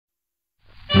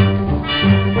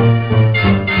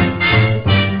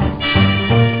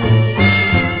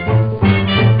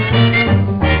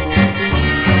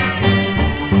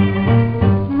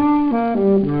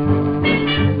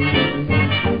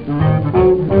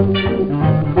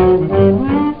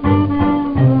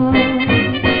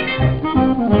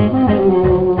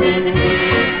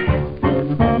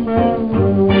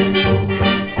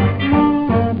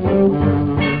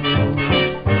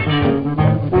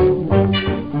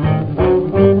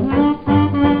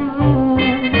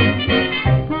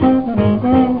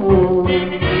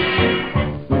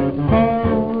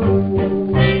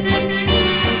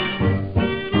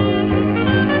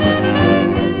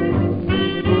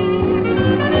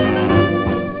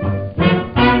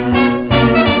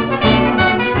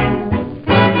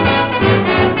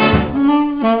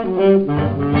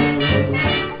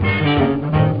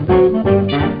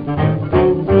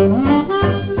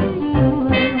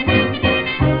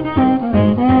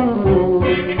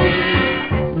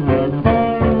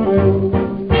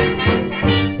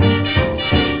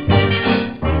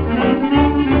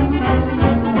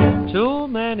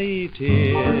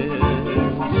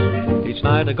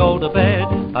to bed,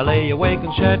 I lay awake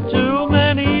and shed too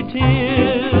many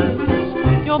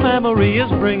tears. Your memory is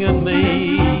bringing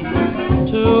me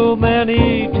too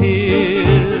many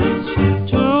tears,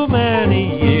 too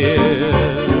many years.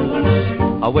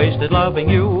 I wasted loving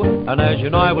you, and as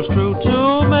you know I was true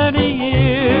too many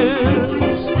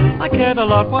years. I cared a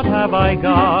lot, what have I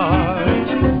got?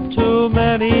 Too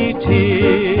many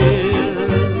tears.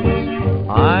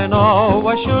 I know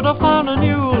I should have found a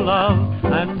new love,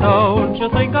 and don't you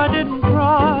think I didn't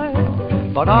cry?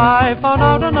 But I found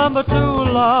out a number two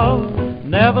love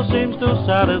never seems to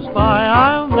satisfy.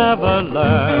 I'll never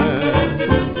learn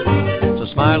to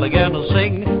smile again and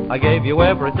sing. I gave you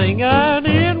everything, and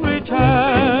in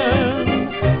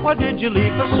return, what did you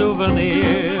leave for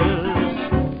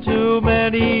souvenirs? Too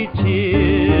many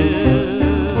tears.